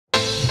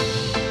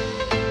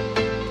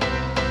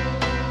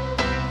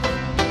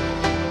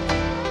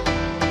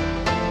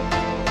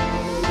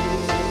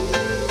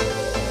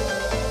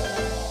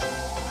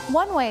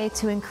One way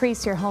to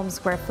increase your home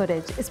square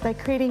footage is by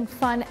creating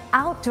fun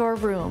outdoor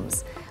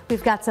rooms.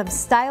 We've got some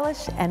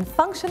stylish and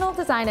functional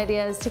design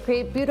ideas to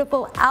create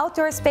beautiful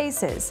outdoor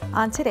spaces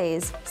on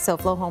today's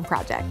SoFlo Home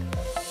Project.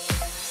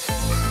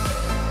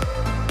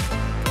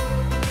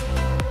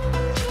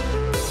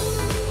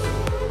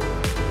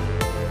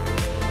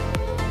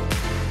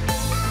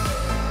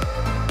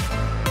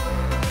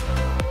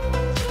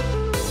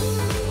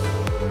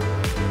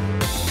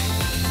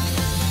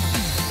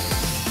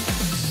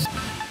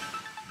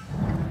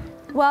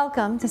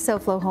 Welcome to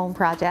SoFlo Home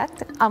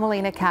Project. I'm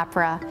Alena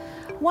Capra.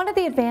 One of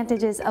the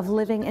advantages of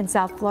living in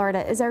South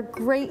Florida is our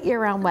great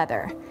year-round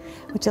weather,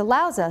 which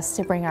allows us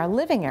to bring our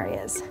living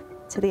areas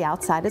to the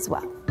outside as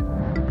well.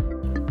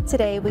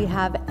 Today we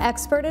have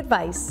expert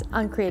advice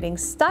on creating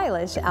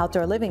stylish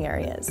outdoor living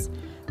areas,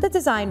 the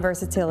design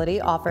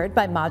versatility offered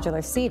by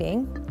modular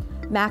seating,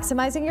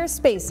 maximizing your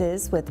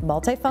spaces with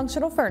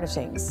multifunctional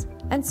furnishings,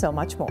 and so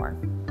much more.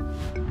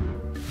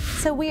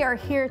 So we are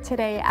here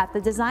today at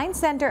the Design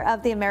Center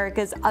of the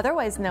Americas,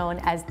 otherwise known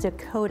as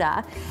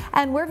Dakota,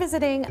 and we're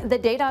visiting the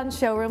Dayton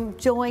showroom,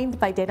 joined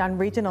by Dayton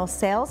Regional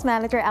Sales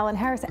Manager Alan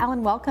Harris.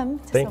 Alan, welcome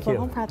to SoFlo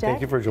Home Project.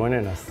 Thank you for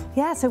joining us.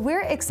 Yeah, so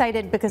we're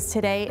excited because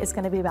today is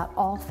going to be about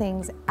all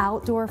things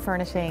outdoor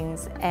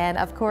furnishings, and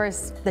of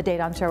course, the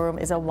Dayton showroom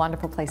is a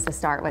wonderful place to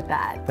start with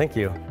that. Thank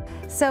you.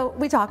 So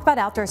we talk about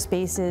outdoor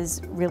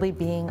spaces really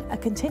being a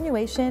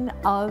continuation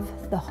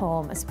of the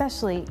home,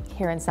 especially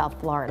here in South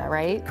Florida,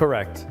 right?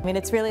 Correct. I mean,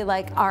 it's really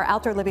like our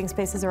outdoor living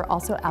spaces are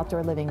also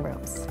outdoor living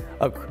rooms.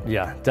 Oh,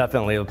 yeah,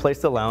 definitely. A place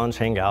to lounge,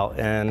 hang out,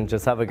 and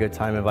just have a good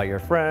time. Invite your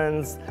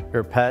friends,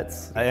 your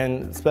pets,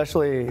 and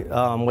especially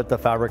with the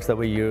fabrics that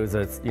we use,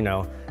 it's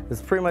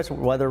pretty much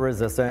weather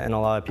resistant, and a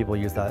lot of people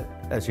use that,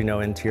 as you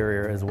know,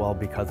 interior as well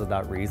because of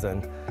that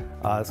reason.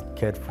 It's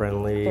kid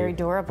friendly, very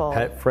durable,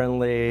 pet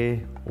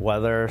friendly,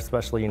 weather,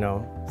 especially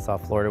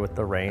South Florida with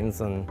the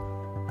rains and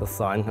the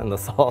sun and the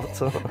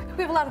salt.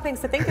 We have a lot of things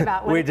to think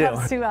about when it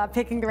comes to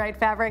picking the right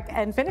fabric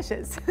and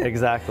finishes.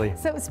 Exactly.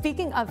 So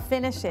speaking of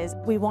finishes,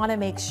 we want to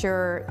make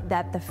sure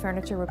that the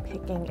furniture we're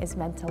picking is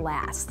meant to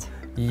last.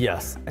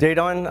 Yes.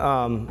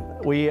 Dayton,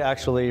 we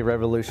actually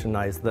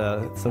revolutionized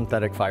the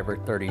synthetic fiber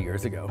 30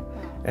 years ago.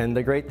 And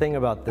the great thing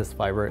about this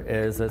fiber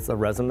is it's a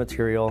resin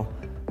material,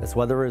 it's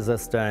weather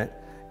resistant,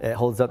 it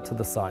holds up to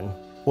the sun.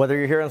 Whether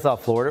you're here in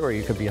South Florida or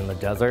you could be in the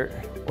desert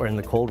or in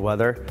the cold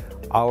weather,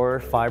 our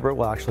fiber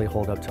will actually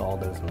hold up to all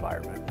those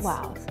environments.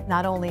 Wow.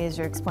 Not only as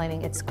you're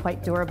explaining, it's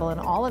quite durable in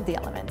all of the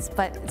elements,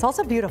 but it's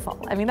also beautiful.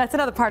 I mean, that's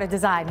another part of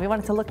design. We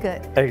want it to look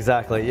good.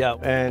 Exactly, yeah.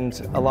 And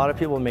a lot of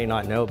people may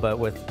not know, but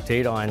with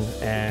Dayton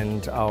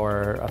and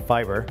our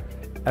fiber,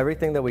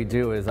 everything that we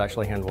do is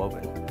actually hand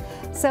woven.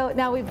 So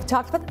now we've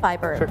talked about the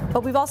fiber, sure,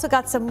 but we've also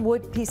got some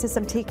wood pieces,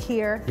 some teak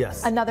here.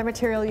 Yes. Another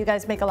material you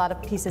guys make a lot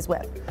of pieces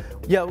with.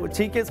 Yeah,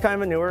 teak is kind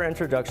of a newer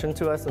introduction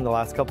to us in the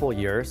last couple of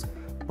years,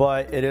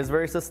 but it is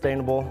very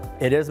sustainable.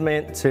 It is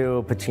meant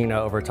to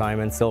patina over time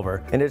in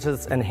silver, and it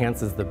just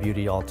enhances the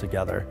beauty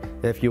altogether.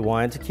 If you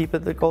wanted to keep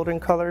it the golden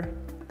color,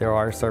 there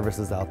are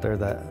services out there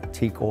that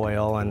teak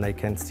oil and they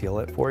can seal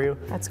it for you.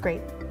 That's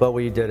great. But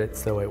we did it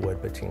so it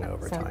would patina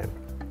over time.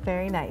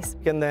 Very nice.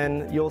 And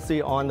then you'll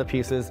see on the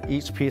pieces,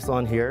 each piece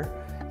on here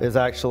is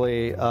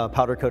actually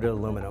powder coated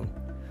aluminum.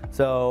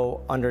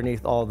 So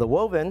underneath all the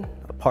woven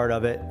part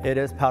of it, it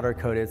is powder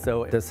coated,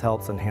 so this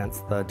helps enhance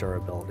the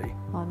durability.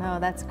 Oh no,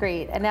 that's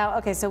great. And now,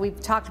 okay, so we've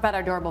talked about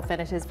our durable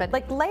finishes, but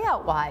like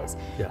layout wise,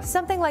 yes,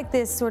 something like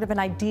this, sort of an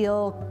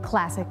ideal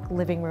classic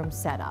living room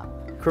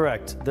setup.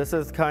 Correct. This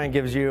is kind of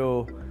gives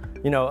you,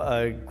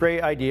 a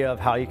great idea of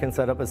how you can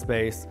set up a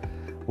space.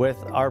 With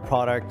our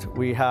product,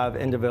 we have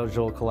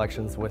individual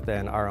collections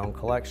within our own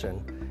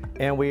collection,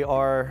 and we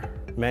are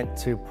meant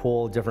to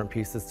pull different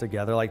pieces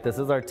together. Like this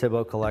is our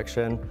Thibaut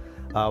collection.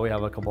 We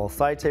have a couple of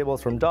side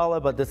tables from Dala,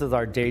 but this is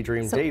our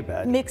Daydream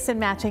Daybed. Mix and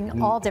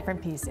matching all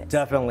different pieces.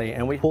 Definitely,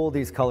 and we pull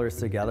these colors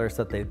together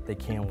so that they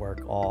can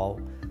work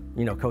all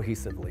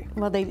cohesively.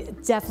 Well, they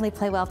definitely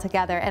play well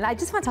together. And I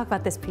just want to talk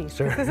about this piece.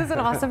 Sure. This is an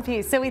awesome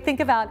piece. So we think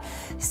about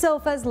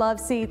sofas, love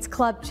seats,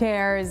 club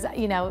chairs,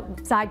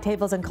 side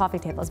tables and coffee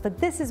tables, but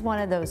this is one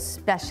of those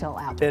special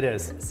outdoor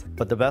pieces. It is,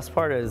 but the best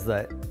part is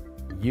that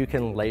you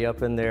can lay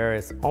up in there.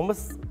 It's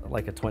almost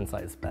like a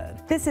twin-size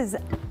bed. This is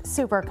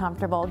super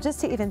comfortable, just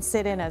to even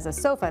sit in as a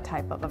sofa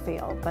type of a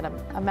feel, but I'm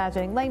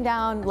imagining laying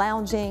down,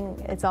 lounging,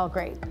 it's all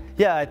great.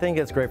 Yeah, I think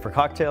it's great for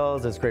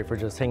cocktails, it's great for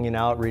just hanging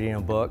out, reading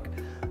a book.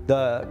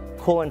 The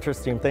cool,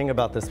 interesting thing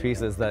about this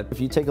piece is that if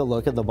you take a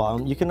look at the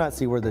bottom, you cannot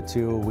see where the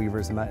two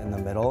weavers met in the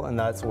middle, and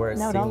that's where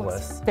it's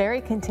seamless. It's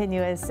very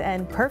continuous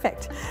and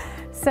perfect.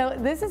 So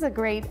this is a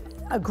great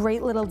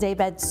little day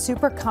bed,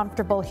 super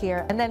comfortable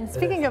here. And then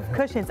speaking of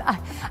cushions,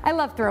 I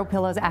love throw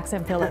pillows,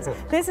 accent pillows.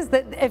 This is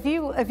if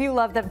you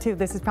love them too,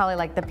 this is probably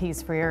like the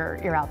piece for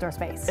your outdoor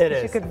space. It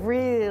is. You could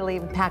really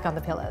pack on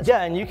the pillows.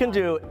 Yeah, and you can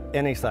do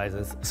any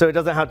sizes. So it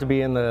doesn't have to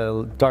be in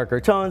the darker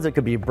tones. It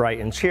could be bright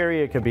and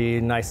cheery. It could be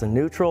nice and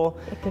neutral.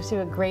 It gives you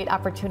a great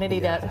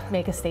opportunity to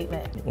make a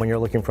statement. When you're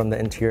looking from the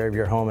interior of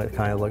your home, it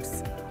kind of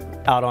looks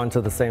out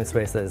onto the same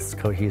space that is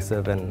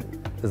cohesive and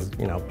is,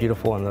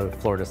 beautiful in the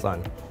Florida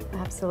sun.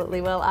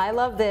 Absolutely. Well, I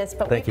love this,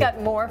 but we've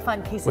got more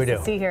fun pieces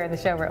to see here in the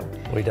showroom.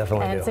 We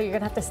definitely do. And so you're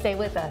going to have to stay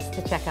with us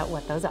to check out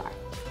what those are.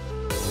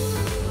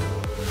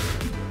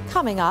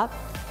 Coming up,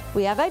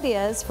 we have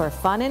ideas for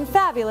fun and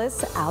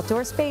fabulous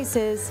outdoor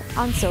spaces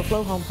on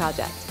SoFlo Home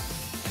Project.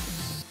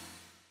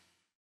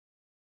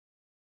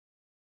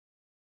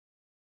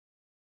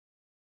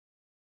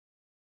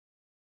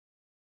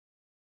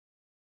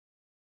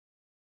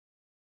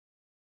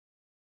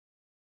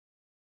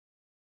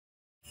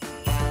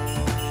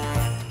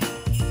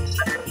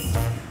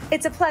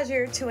 It's a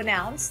pleasure to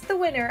announce the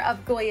winner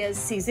of Goya's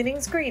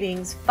Seasonings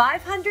Greetings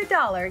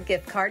 $500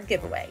 gift card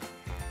giveaway.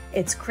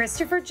 It's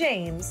Christopher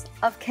James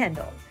of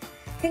Kendall.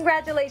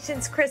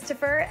 Congratulations,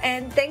 Christopher,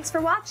 and thanks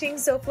for watching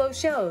SoFlo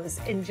Shows.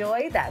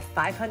 Enjoy that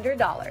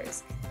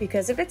 $500.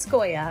 Because if it's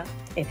Goya,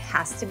 it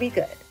has to be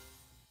good.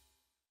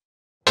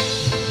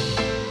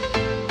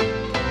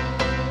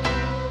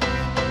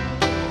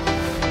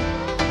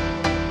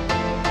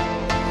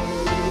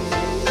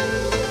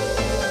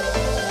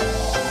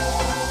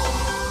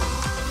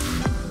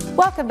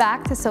 Welcome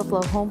back to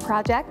SoFlo Home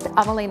Project.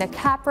 I'm Alena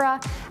Capra,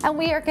 and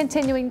we are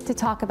continuing to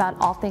talk about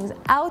all things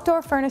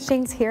outdoor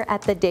furnishings here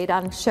at the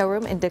Dadon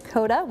showroom in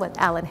Dakota with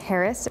Alan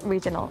Harris,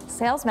 Regional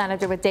Sales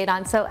Manager with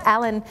Dadon. So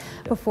Alan,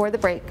 before the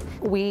break,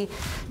 we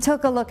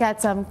took a look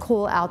at some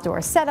cool outdoor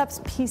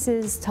setups,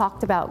 pieces,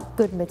 talked about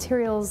good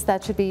materials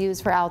that should be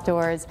used for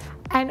outdoors.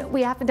 And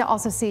we happened to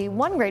also see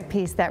one great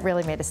piece that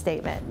really made a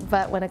statement.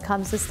 But when it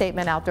comes to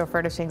statement outdoor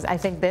furnishings, I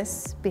think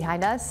this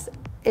behind us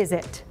is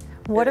it.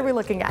 What are we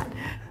looking at?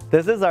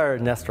 This is our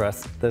nest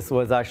rest. This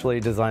was actually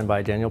designed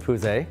by Daniel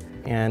Pouzet,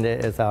 and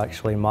it is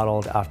actually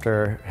modeled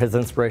after his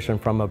inspiration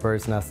from a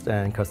bird's nest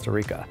in Costa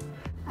Rica.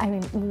 I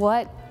mean,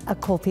 what a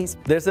cool piece.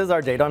 This is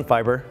our Dadon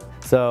fiber.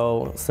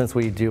 So since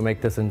we do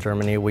make this in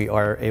Germany, we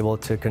are able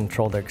to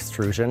control the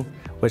extrusion,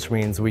 which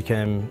means we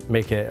can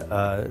make it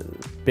a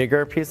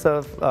bigger piece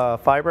of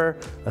fiber,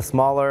 a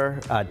smaller,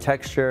 add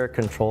texture,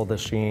 control the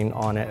sheen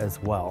on it as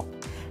well.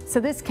 So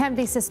this can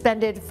be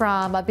suspended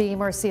from a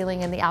beam or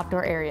ceiling in the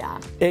outdoor area?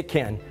 It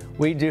can.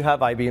 We do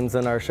have I-beams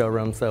in our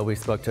showroom, so we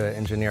spoke to an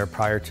engineer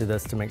prior to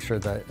this to make sure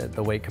that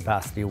the weight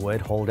capacity would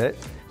hold it.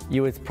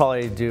 You would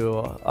probably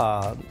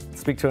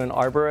speak to an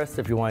arborist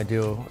if you want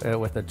to do it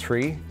with a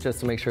tree, just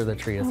to make sure the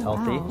tree is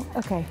healthy. Wow.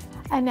 Okay.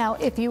 And now,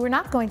 if you were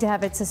not going to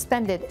have it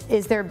suspended,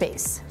 is there a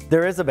base?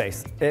 There is a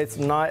base. It's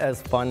not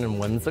as fun and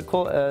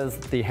whimsical as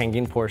the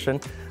hanging portion,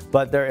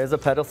 but there is a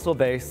pedestal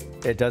base.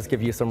 It does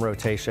give you some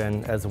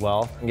rotation as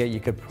well. You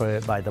could put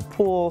it by the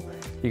pool,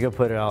 you could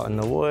put it out in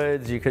the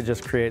woods, you could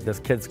just create this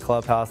kids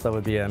clubhouse that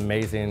would be an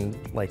amazing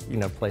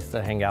place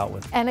to hang out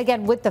with. And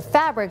again, with the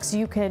fabrics,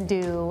 you can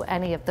do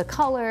any of the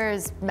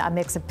colors, a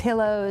mix of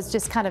pillows,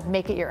 just kind of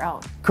make it your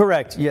own.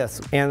 Correct, yes.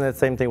 And the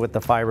same thing with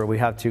the fiber. We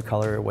have two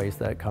colorways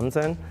that it comes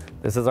in.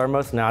 This is our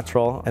most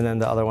natural, and then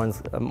the other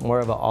one's more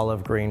of an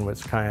olive green,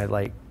 which kind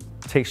of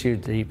takes you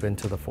deep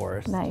into the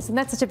forest. Nice, and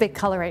that's such a big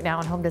color right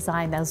now in home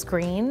design, those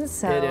greens.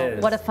 So it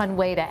is. What a fun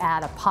way to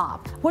add a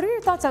pop. What are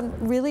your thoughts on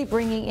really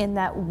bringing in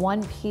that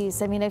one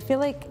piece? I mean, I feel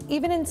like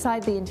even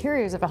inside the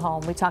interiors of a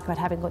home, we talk about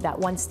having that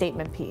one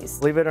statement piece.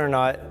 Believe it or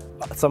not,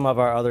 some of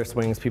our other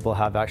swings, people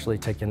have actually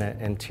taken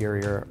it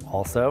interior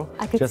also.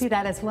 I could see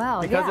that as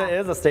well, because it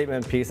is a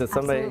statement piece. It's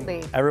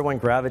something everyone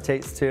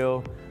gravitates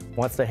to,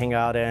 wants to hang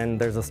out in.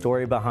 There's a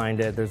story behind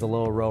it. There's a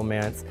little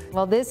romance.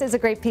 Well, this is a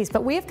great piece,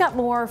 but we've got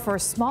more for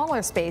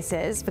smaller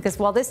spaces because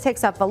while this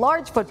takes up a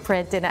large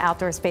footprint in an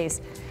outdoor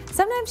space,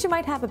 sometimes you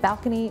might have a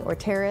balcony or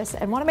terrace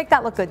and want to make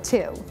that look good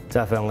too.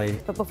 Definitely.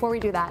 But before we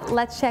do that,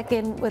 let's check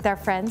in with our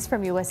friends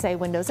from USA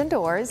Windows and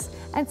Doors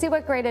and see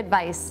what great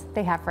advice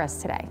they have for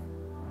us today.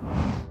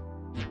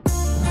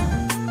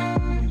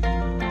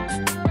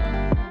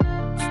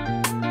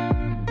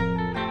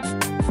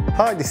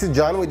 Hi, this is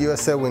John with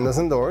USA Windows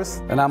and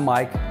Doors. And I'm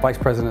Mike, Vice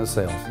President of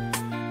Sales.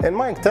 And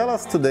Mike, tell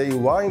us today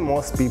why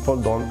most people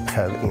don't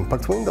have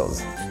impact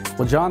windows.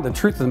 Well, John, the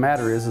truth of the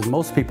matter is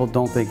most people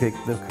don't think they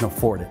can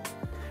afford it.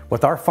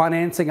 With our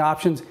financing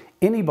options,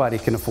 anybody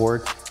can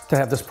afford to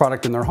have this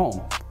product in their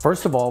home.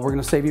 First of all, we're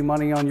going to save you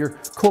money on your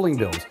cooling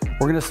bills.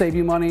 We're going to save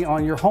you money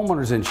on your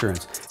homeowner's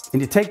insurance.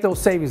 And you take those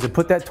savings and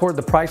put that toward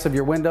the price of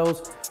your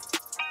windows,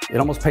 it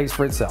almost pays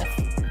for itself.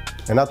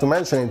 And not to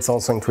mention, it's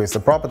also increased the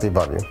property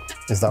value.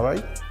 Is that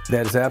right?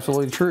 That is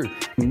absolutely true.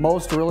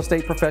 Most real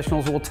estate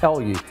professionals will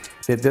tell you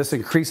that this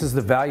increases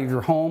the value of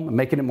your home,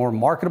 making it more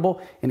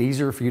marketable and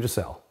easier for you to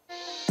sell.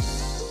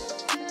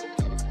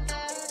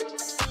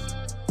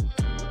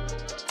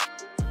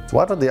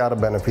 What are the other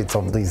benefits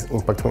of these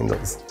impact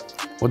windows?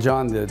 Well,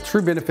 John, the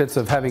true benefits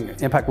of having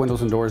impact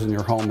windows and doors in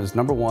your home is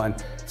number one,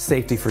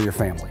 safety for your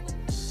family.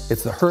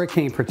 It's the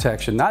hurricane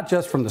protection, not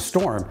just from the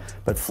storm,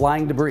 but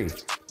flying debris.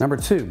 Number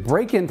two,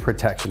 break-in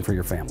protection for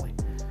your family.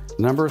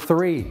 Number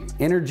three,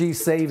 energy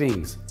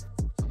savings.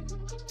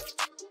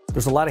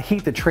 There's a lot of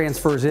heat that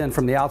transfers in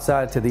from the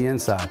outside to the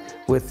inside.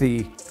 With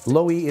the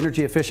low E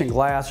energy efficient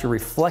glass, you're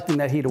reflecting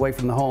that heat away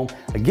from the home,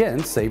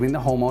 again, saving the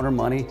homeowner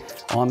money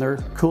on their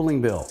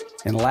cooling bill.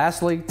 And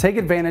lastly, take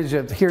advantage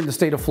of, here in the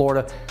state of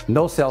Florida,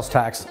 no sales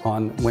tax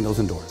on windows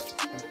and doors.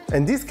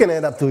 And this can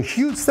add up to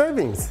huge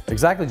savings.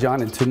 Exactly,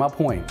 John, and to my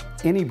point,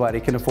 anybody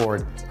can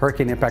afford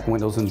hurricane impact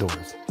windows and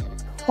doors.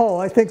 Oh,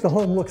 I think the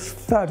home looks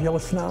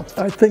fabulous now.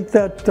 I think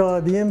that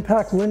the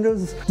impact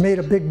windows made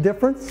a big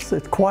difference.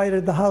 It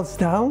quieted the house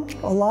down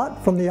a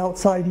lot from the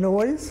outside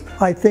noise.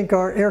 I think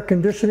our air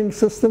conditioning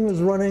system is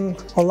running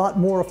a lot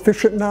more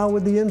efficient now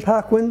with the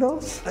impact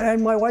windows.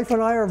 And my wife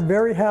and I are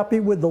very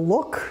happy with the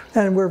look,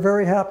 and we're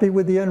very happy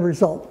with the end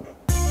result.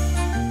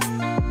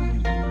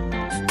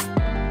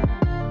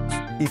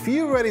 If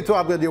you're ready to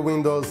upgrade your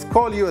windows,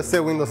 call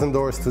USA Windows and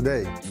Doors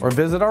today. Or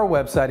visit our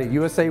website at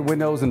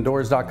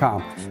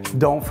usawindowsanddoors.com.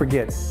 Don't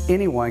forget,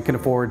 anyone can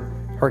afford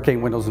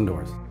hurricane windows and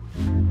doors.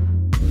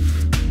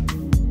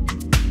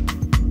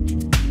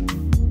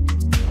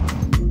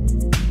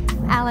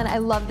 Alan, I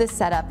love this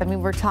setup. I mean,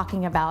 we're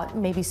talking about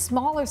maybe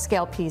smaller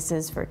scale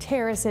pieces for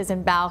terraces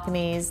and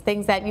balconies,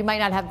 things that you might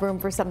not have room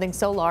for something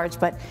so large,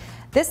 but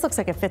this looks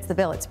like it fits the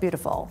bill. It's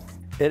beautiful.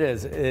 It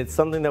is. It's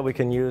something that we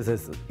can use.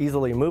 It's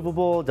easily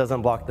movable,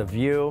 doesn't block the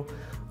view.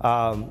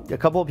 A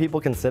couple of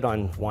people can sit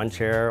on one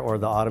chair or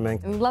the ottoman.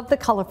 I love the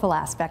colorful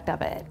aspect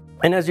of it.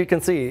 And as you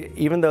can see,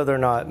 even though they're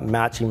not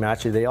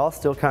matchy-matchy, they all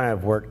still kind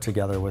of work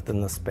together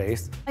within the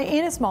space.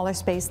 In a smaller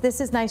space,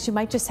 this is nice. You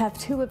might just have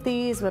two of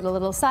these with a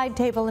little side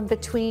table in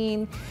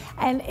between.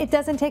 And it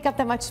doesn't take up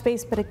that much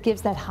space, but it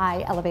gives that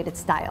high elevated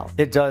style.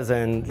 It does,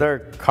 and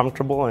they're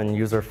comfortable and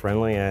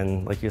user-friendly,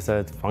 and like you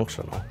said, it's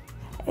functional.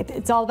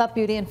 It's all about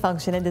beauty and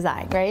function and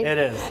design, right? It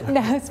is.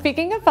 Now,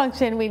 speaking of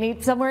function, we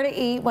need somewhere to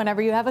eat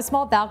whenever you have a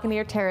small balcony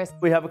or terrace.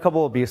 We have a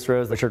couple of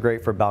bistros, which are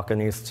great for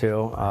balconies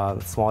too.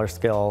 Smaller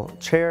scale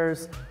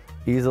chairs,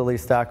 easily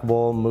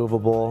stackable,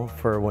 movable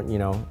for when, you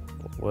know,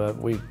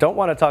 we don't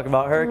want to talk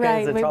about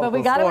hurricanes and tropical but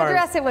we got to storms.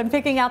 address it when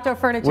picking outdoor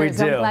furniture, We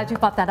so do. I'm glad you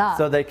brought that up.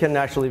 So they can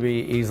actually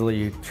be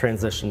easily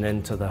transitioned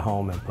into the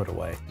home and put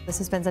away. This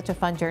has been such a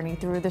fun journey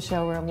through the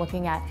showroom,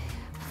 looking at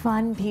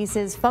fun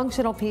pieces,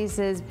 functional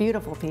pieces,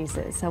 beautiful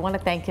pieces. So I want to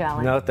thank you,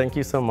 Alan. No, thank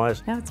you so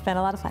much. No, it's been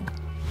a lot of fun.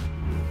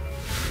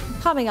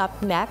 Coming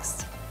up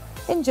next,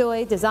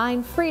 enjoy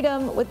design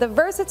freedom with the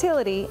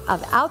versatility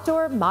of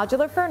outdoor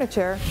modular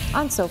furniture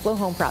on SoFlo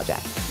Home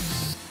Project.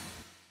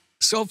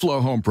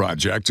 SoFlo Home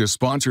Project is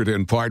sponsored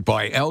in part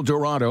by El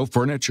Dorado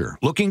Furniture.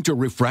 Looking to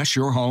refresh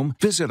your home?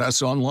 Visit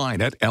us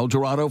online at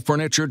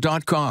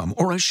eldoradofurniture.com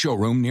or a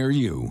showroom near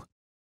you.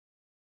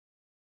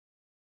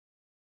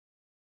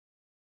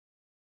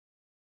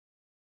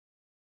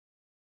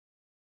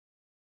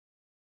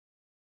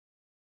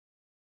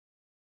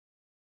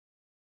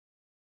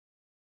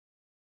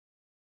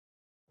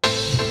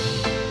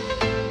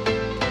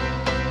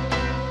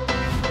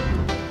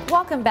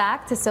 Welcome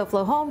back to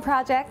SoFlo Home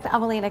Project.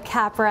 I'm Alena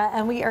Capra,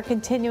 and we are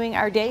continuing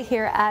our day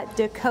here at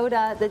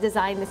Dakota, the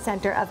Design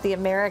Center of the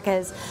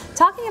Americas,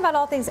 talking about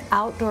all things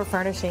outdoor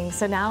furnishing.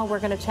 So now we're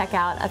going to check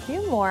out a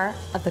few more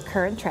of the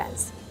current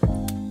trends.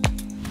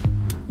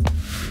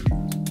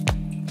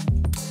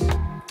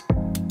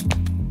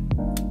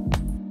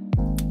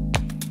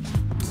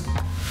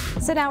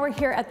 So now we're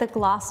here at the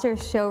Gloucester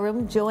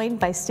showroom, joined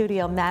by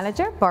studio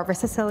manager Barbara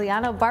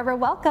Siciliano. Barbara,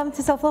 welcome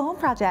to SoFlo Home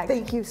Project.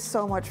 Thank you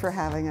so much for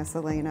having us,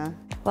 Alena.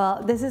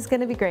 Well, this is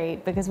going to be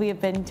great because we have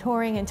been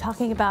touring and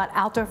talking about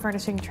outdoor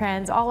furnishing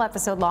trends all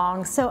episode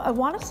long. So I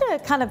wanted to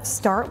kind of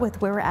start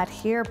with where we're at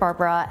here,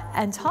 Barbara,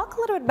 and talk a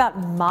little bit about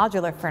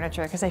modular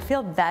furniture because I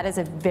feel that is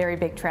a very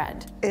big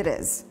trend. It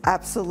is,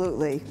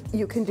 absolutely.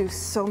 You can do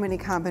so many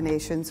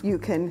combinations. You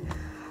can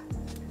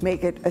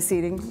make it a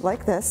seating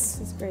like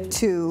this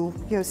to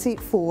seat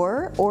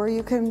 4, or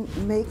you can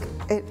make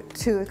it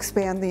to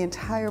expand the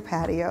entire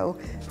patio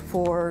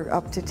for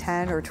up to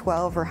 10 or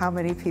 12 or how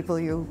many people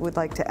you would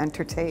like to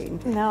entertain.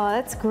 No,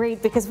 that's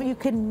great because you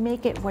can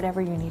make it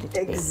whatever you need it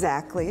to be.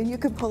 Exactly, and you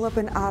can pull up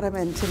an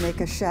ottoman to make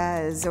a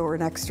chaise or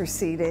an extra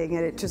seating,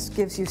 and it just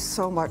gives you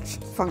so much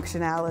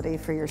functionality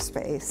for your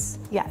space.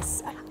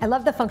 Yes, I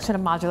love the function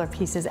of modular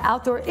pieces,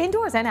 outdoor,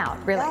 indoors and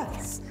out, really.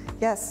 Yes.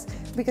 Yes,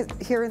 because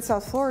here in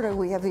South Florida,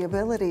 we have the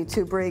ability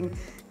to bring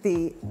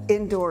the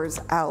indoors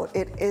out.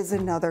 It is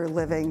another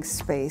living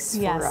space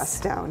for us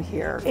down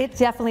here. It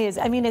definitely is.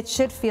 I mean, it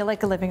should feel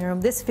like a living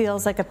room. This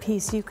feels like a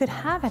piece you could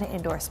have in an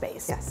indoor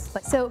space. Yes.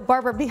 So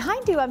Barbara,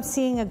 behind you, I'm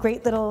seeing a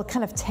great little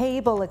kind of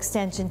table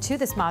extension to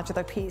this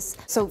modular piece.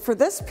 So for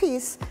this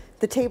piece,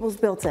 the table's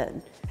built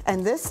in.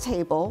 And this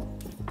table,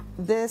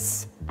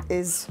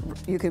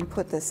 you can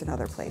put this in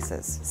other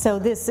places. So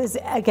this is,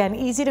 again,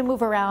 easy to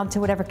move around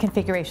to whatever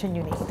configuration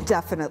you need.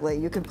 Definitely.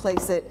 You can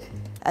place it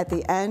at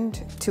the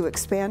end to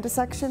expand a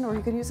section, or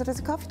you can use it as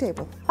a coffee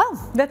table.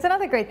 Oh, that's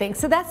another great thing.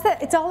 So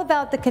it's all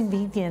about the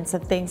convenience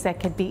of things that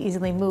could be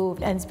easily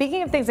moved. And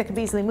speaking of things that could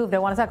be easily moved, I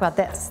want to talk about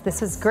this.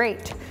 This is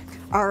great.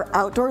 Our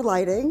outdoor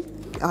lighting,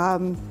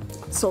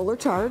 solar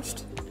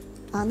charged.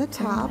 on the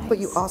top, nice. but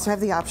you also have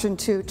the option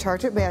to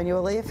charge it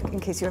manually in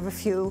case you have a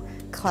few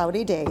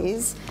cloudy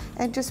days,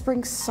 and just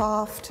bring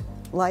soft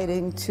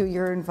lighting to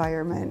your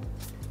environment.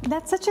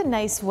 That's such a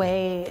nice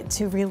way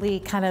to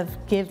really kind of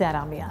give that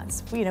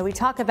ambiance. You know, we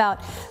talk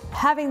about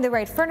having the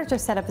right furniture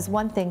setup is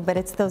one thing, but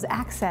it's those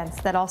accents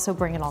that also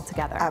bring it all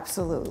together.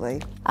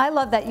 Absolutely. I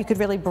love that you could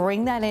really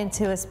bring that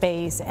into a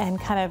space and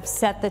kind of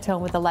set the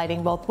tone with the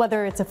lighting, both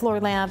whether it's a floor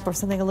lamp or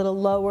something a little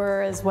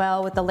lower as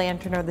well with the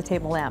lantern or the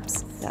table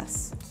lamps.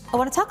 Yes. I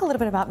want to talk a little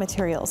bit about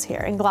materials here.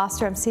 In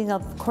Gloucester, I'm seeing,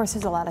 of course,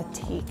 there's a lot of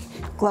teak.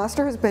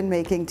 Gloucester has been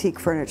making teak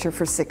furniture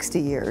for 60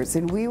 years,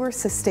 and we were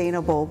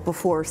sustainable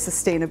before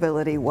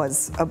sustainability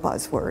was a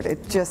buzzword.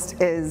 It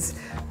just is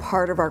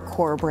part of our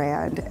core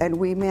brand, and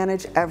we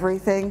manage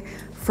everything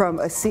from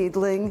a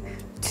seedling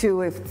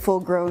to a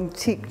full-grown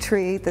teak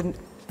tree that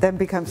then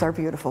becomes our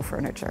beautiful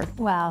furniture.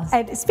 Wow.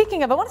 And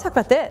speaking of, I want to talk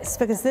about this,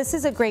 because this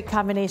is a great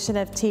combination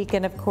of teak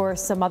and, of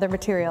course, some other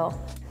material.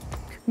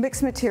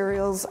 Mixed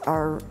materials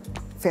are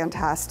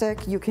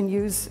fantastic. You can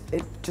use,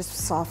 it just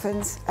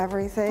softens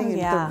everything. Oh, And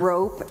yeah. the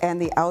rope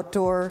and the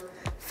outdoor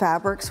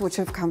fabrics, which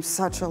have come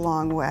such a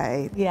long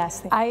way.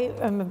 Yes, I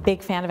am a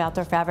big fan of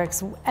outdoor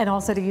fabrics and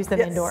also to use them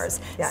Yes.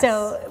 indoors. Yes.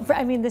 So,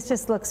 I mean, this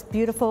just looks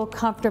beautiful,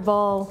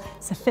 comfortable,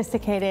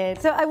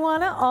 sophisticated. So I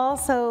want to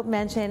also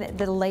mention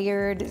the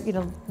layered, you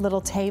know,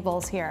 little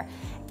tables here.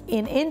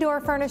 In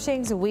indoor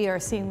furnishings, we are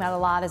seeing that a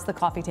lot as the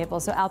coffee table,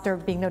 so outdoor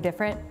being no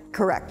different.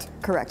 Correct,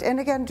 correct. And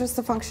again, just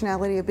the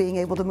functionality of being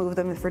able to move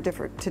them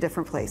to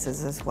different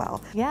places as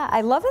well. Yeah,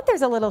 I love that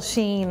there's a little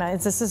sheen.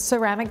 Is this a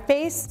ceramic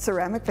base?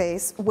 Ceramic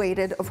base,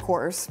 weighted, of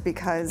course,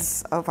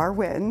 because of our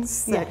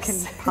winds that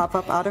Yes. can pop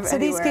up out of So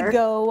anywhere. these could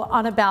go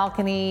on a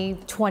balcony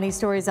 20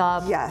 stories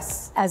up.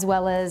 Yes. As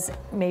well as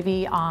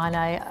maybe on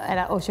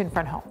an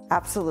oceanfront home.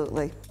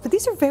 Absolutely. But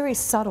these are very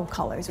subtle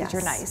colors, which are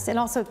Yes. nice, and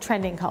also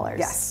trending colors.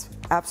 Yes,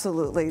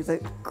 absolutely. The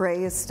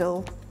gray is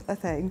still a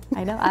thing.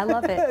 I know, I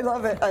love it. I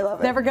love it, I love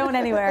it. Never going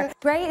anywhere.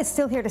 Gray is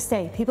still here to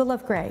stay. People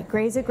love gray.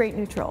 Gray is a great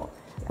neutral.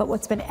 But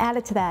what's been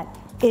added to that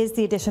is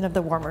the addition of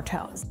the warmer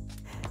tones.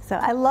 So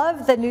I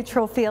love the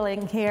neutral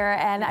feeling here,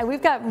 and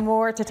we've got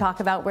more to talk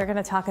about. We're going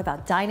to talk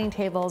about dining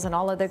tables and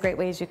all other great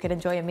ways you can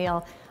enjoy a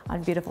meal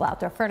on beautiful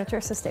outdoor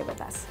furniture, so stay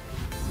with us.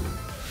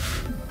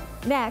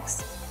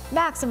 Next,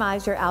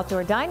 maximize your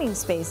outdoor dining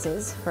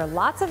spaces for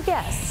lots of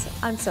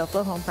guests on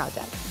SoFlo Home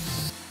Project.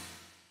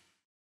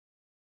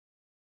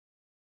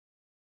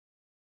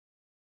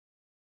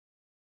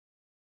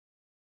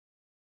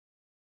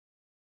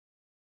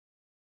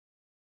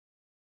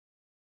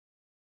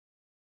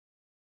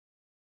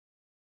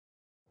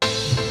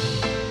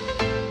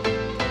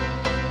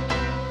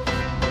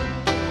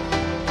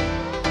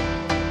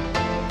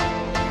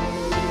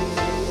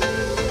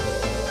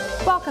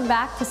 Welcome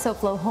back to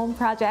SoFlo Home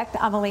Project.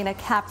 I'm Alena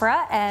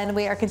Capra, and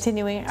we are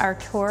continuing our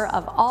tour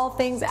of all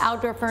things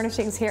outdoor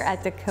furnishings here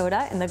at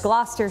Dakota in the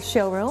Gloucester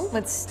showroom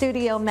with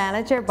studio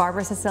manager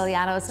Barbara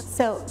Siciliano.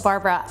 So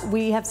Barbara,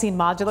 we have seen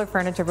modular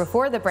furniture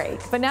before the break,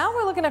 but now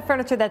we're looking at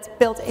furniture that's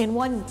built in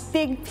one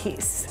big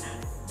piece.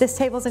 This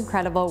table's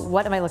incredible.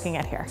 What am I looking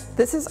at here?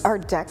 This is our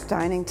deck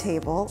dining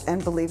table,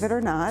 and believe it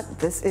or not,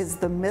 this is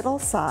the middle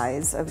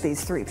size of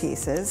these three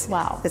pieces.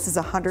 Wow. This is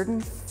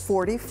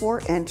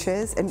 144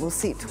 inches and will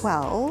seat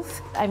 12.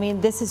 I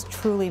mean, this is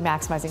truly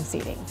maximizing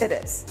seating. It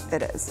is,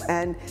 it is.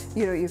 And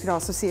you know, you can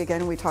also see,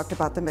 again, we talked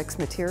about the mixed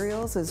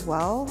materials as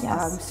well.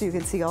 Yes. So you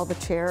can see all the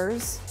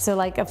chairs. So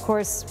like, of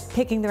course,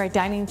 picking the right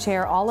dining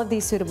chair, all of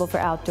these suitable for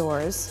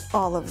outdoors.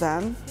 All of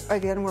them.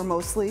 Again, we're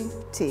mostly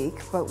teak,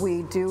 but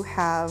we do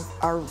have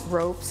our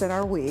ropes and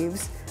our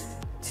weaves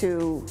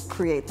to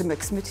create the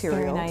mixed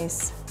material. Very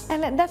nice.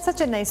 And that's such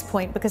a nice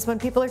point, because when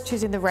people are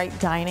choosing the right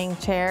dining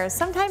chair,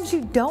 sometimes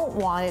you don't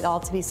want it all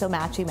to be so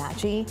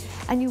matchy-matchy,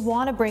 and you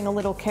want to bring a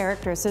little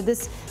character. So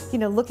this, you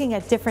know, looking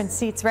at different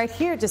seats right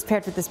here, just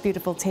paired with this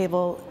beautiful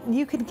table,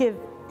 you could give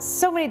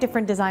so many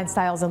different design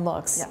styles and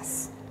looks.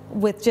 Yes.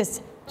 With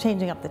just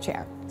changing up the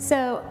chair.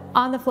 So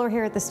on the floor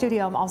here at the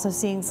studio, I'm also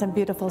seeing some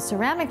beautiful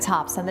ceramic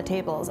tops on the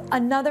tables.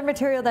 Another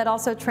material that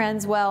also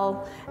trends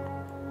well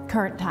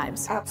current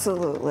times.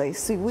 Absolutely.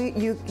 So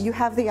you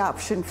have the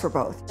option for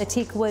both. The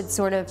teak wood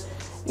sort of,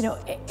 you know,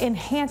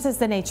 enhances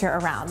the nature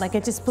around. Like,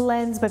 it just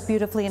blends but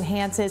beautifully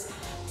enhances.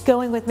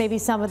 Going with maybe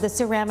some of the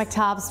ceramic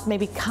tops,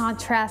 maybe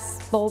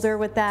contrast bolder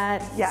with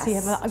that. Yes. So you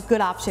have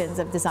good options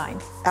of design.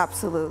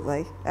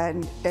 Absolutely.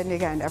 And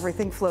again,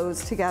 everything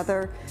flows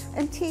together.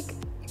 And teak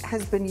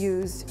has been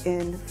used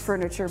in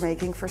furniture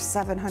making for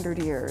 700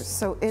 years.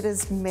 So it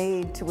is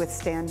made to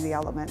withstand the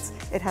elements.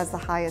 It has the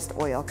highest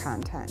oil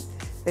content.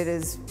 It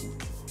is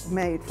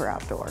made for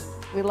outdoor.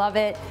 We love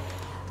it.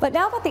 But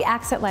now about the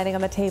accent lighting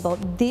on the table,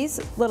 these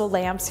little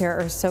lamps here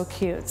are so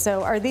cute.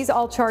 So are these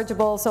all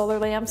chargeable solar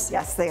lamps?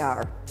 Yes, they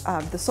are.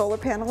 The solar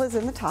panel is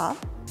in the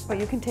top, but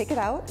you can take it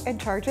out and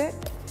charge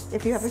it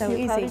If you have a So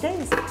few cloudy easy.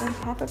 days, then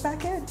pop it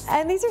back in.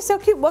 And these are so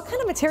cute. What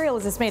kind of material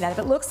is this made out of?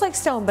 It looks like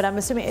stone, but I'm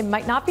assuming it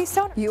might not be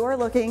stone. You are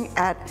looking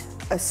at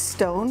a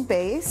stone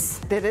base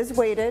that is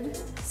weighted,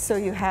 so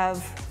you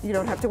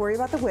don't have to worry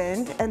about the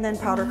wind, and then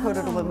powder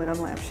coated aluminum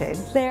lampshade.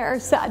 They're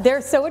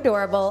so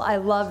adorable. I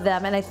love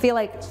them, and I feel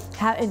like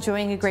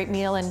enjoying a great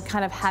meal and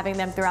kind of having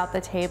them throughout the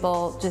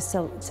table just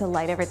to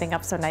light everything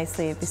up so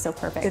nicely. It'd be so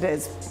perfect. It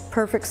is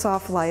perfect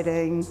soft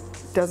lighting,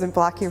 doesn't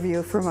block your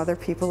view from other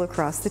people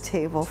across the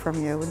table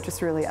from you, and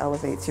just really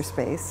elevates your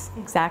space.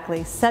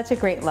 Exactly. Such a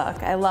great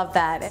look. I love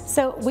that.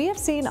 So we have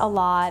seen a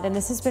lot, and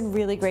this has been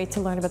really great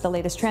to learn about the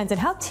latest trends and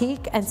how teak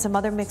and some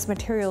other mixed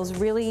materials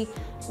really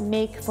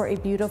make for a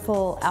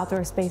beautiful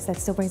outdoor space that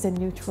still brings a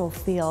neutral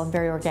feel and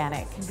very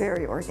organic.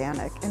 Very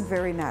organic and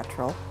very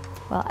natural.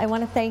 Well, I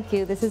want to thank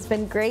you. This has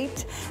been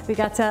great. We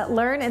got to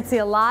learn and see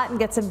a lot and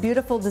get some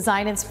beautiful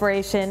design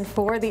inspiration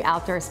for the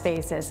outdoor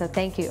spaces. So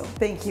thank you.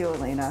 Thank you,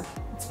 Alena.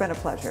 It's been a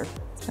pleasure.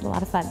 It's been a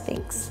lot of fun.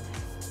 Thanks.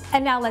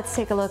 And now let's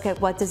take a look at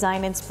what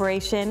design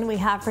inspiration we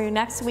have for you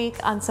next week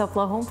on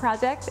SoFlo Home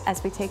Project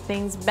as we take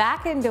things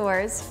back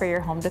indoors for your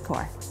home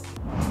decor.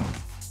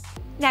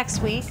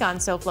 Next week on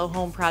SoFlo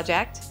Home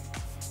Project,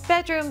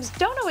 bedrooms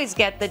don't always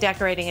get the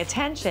decorating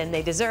attention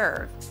they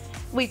deserve.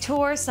 We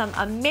tour some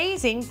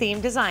amazing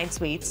themed design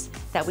suites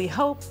that we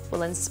hope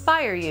will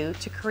inspire you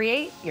to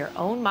create your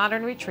own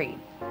modern retreat.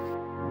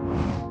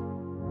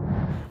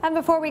 And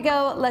before we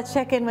go, let's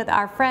check in with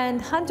our friend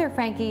Hunter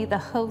Franke, the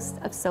host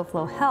of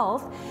SoFlo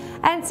Health,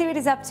 and see what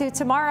he's up to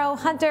tomorrow.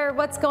 Hunter,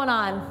 what's going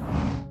on?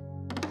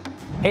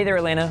 Hey there,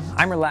 Alena.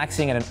 I'm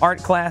relaxing at an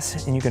art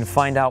class, and you can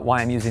find out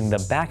why I'm using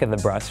the back of the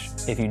brush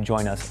if you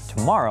join us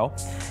tomorrow.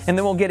 And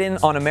then we'll get in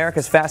on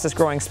America's fastest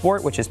growing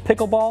sport, which is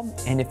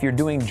pickleball. And if you're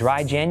doing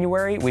dry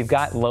January, we've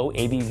got low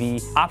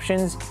ABV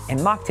options and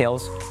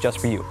mocktails just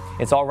for you.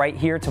 It's all right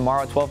here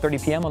tomorrow at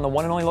 12:30 p.m. on the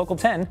one and only Local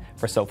 10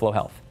 for SoFlo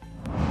Health.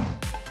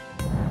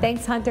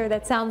 Thanks, Hunter.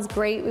 That sounds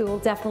great. We will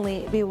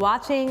definitely be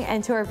watching.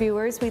 And to our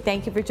viewers, we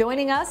thank you for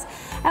joining us.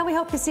 And we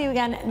hope to see you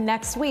again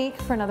next week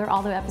for another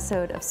all-new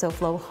episode of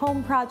SoFlo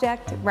Home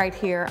Project right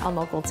here on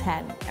Local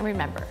 10. And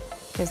remember,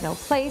 there's no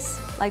place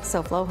like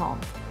SoFlo Home.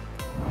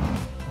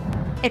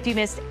 If you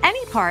missed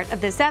any part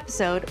of this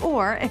episode,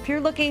 or if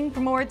you're looking for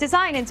more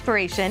design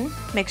inspiration,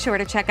 make sure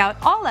to check out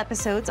all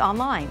episodes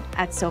online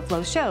at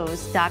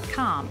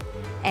SoFloShows.com.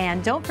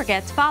 And don't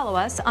forget to follow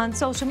us on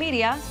social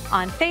media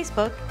on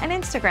Facebook and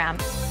Instagram.